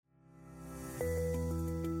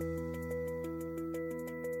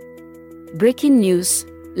Breaking news: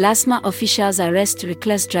 LASTMA officials arrest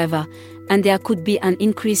reckless driver, and there could be an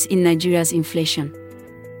increase in Nigeria's inflation.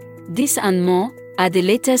 This and more are the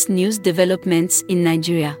latest news developments in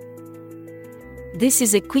Nigeria. This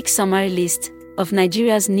is a quick summary list of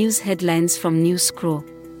Nigeria's news headlines from News Scroll.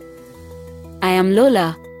 I am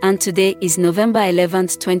Lola, and today is November 11,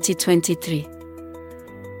 2023.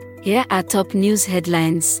 Here are top news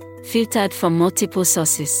headlines, filtered from multiple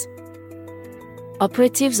sources.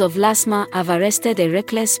 Operatives of LASTMA have arrested a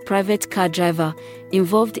reckless private car driver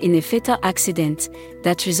involved in a fatal accident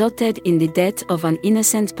that resulted in the death of an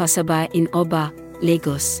innocent passerby in Ogba,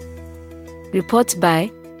 Lagos. Report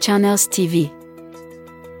by Channels TV.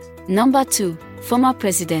 Number 2. Former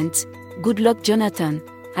President Goodluck Jonathan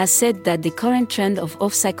has said that the current trend of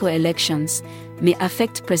off-cycle elections may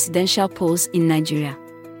affect presidential polls in Nigeria.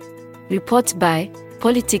 Report by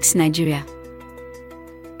Politics Nigeria.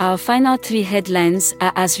 Our final 3 headlines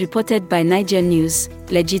are as reported by Niger News,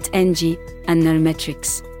 Legit NG, and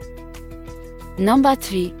Nairametrics. Number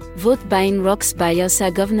 3. Vote buying rocks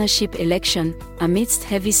Bayelsa governorship election amidst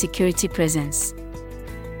heavy security presence.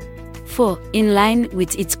 4. In line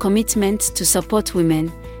with its commitment to support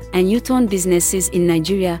women and youth-owned businesses in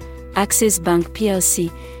Nigeria, Access Bank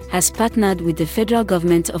Plc has partnered with the federal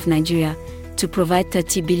government of Nigeria to provide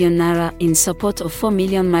 30 billion naira in support of 4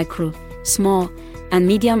 million micro, small, and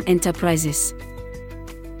medium enterprises.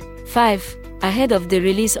 5. Ahead of the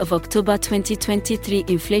release of October 2023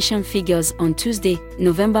 inflation figures on Tuesday,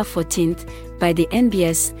 November 14th, by the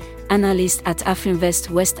NBS, analysts at Afrinvest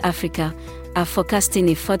West Africa are forecasting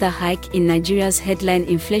a further hike in Nigeria's headline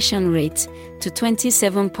inflation rate to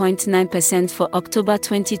 27.9% for October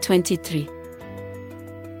 2023.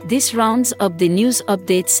 This rounds up the news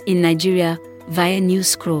updates in Nigeria via News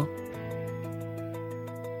Scroll.